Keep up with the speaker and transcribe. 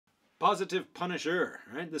Positive punisher,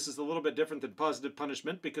 right? This is a little bit different than positive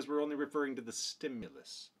punishment because we're only referring to the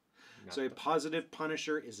stimulus. So a positive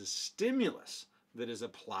punisher is a stimulus that is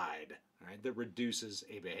applied, right, that reduces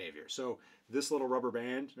a behavior. So this little rubber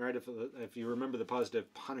band, right, if you remember the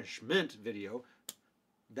positive punishment video,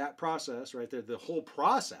 that process right there, the whole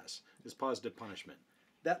process is positive punishment.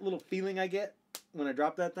 That little feeling I get when I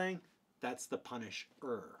drop that thing, that's the punisher.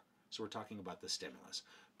 So we're talking about the stimulus.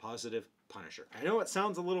 Positive punisher. I know it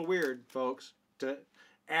sounds a little weird, folks, to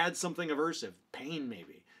add something aversive, pain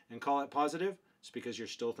maybe, and call it positive. It's because you're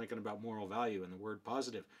still thinking about moral value in the word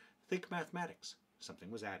positive. Think mathematics. Something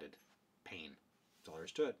was added. Pain. That's all there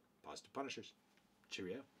is to it. Positive punishers.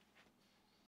 Cheerio.